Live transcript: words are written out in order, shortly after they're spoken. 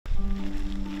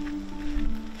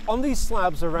On these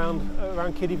slabs around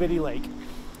Quidi Vidi Lake,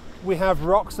 we have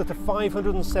rocks that are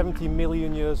 570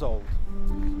 million years old.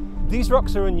 These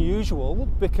rocks are unusual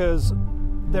because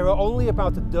there are only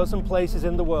about a dozen places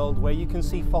in the world where you can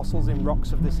see fossils in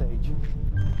rocks of this age.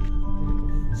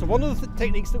 So one of the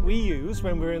techniques that we use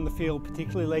when we're in the field,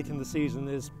 particularly late in the season,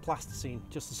 is plasticine,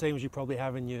 just the same as you probably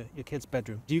have in your kid's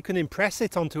bedroom. You can impress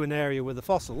it onto an area with a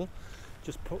fossil,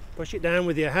 just push it down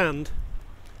with your hand,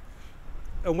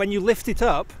 and when you lift it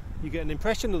up, you get an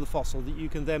impression of the fossil that you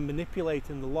can then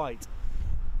manipulate in the light.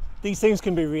 These things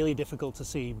can be really difficult to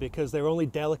see because they're only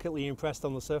delicately impressed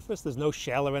on the surface. There's no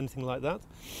shell or anything like that.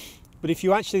 But if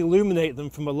you actually illuminate them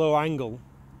from a low angle,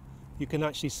 you can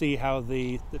actually see how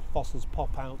the fossils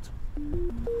pop out.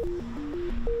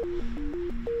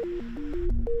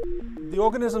 The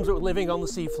organisms that were living on the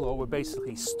seafloor were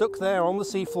basically stuck there on the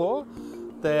seafloor.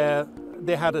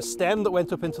 They had a stem that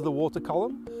went up into the water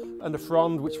column and a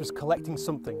frond which was collecting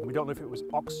something. We don't know if it was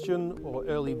oxygen or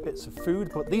early bits of food,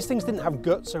 but these things didn't have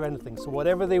guts or anything, so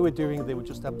whatever they were doing, they were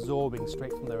just absorbing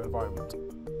straight from their environment.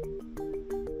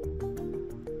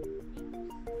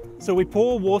 So we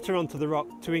pour water onto the rock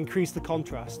to increase the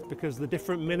contrast because the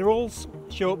different minerals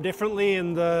show up differently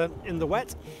in the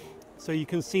wet. So you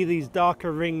can see these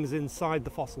darker rings inside the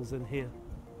fossils in here.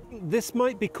 This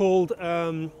might be called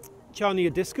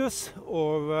Charniodiscus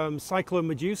or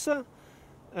Cyclomedusa.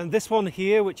 And this one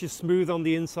here, which is smooth on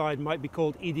the inside, might be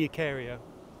called Ediacaria.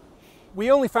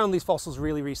 We only found these fossils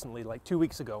really recently, like 2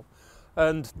 weeks ago.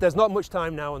 And there's not much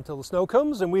time now until the snow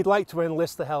comes, and we'd like to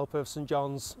enlist the help of St.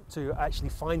 John's to actually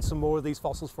find some more of these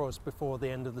fossils for us before the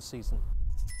end of the season.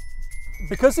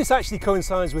 Because this actually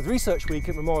coincides with Research Week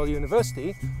at Memorial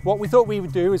University, what we thought we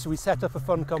would do is we set up a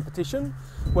fun competition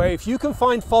where if you can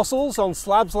find fossils on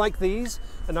slabs like these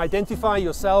and identify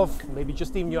yourself, maybe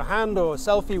just even your hand or a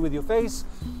selfie with your face,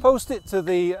 post it to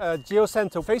the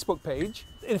Geocenter Facebook page.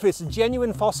 And if it's a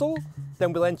genuine fossil,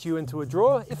 then we'll enter you into a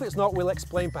draw. If it's not, we'll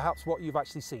explain perhaps what you've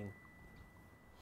actually seen.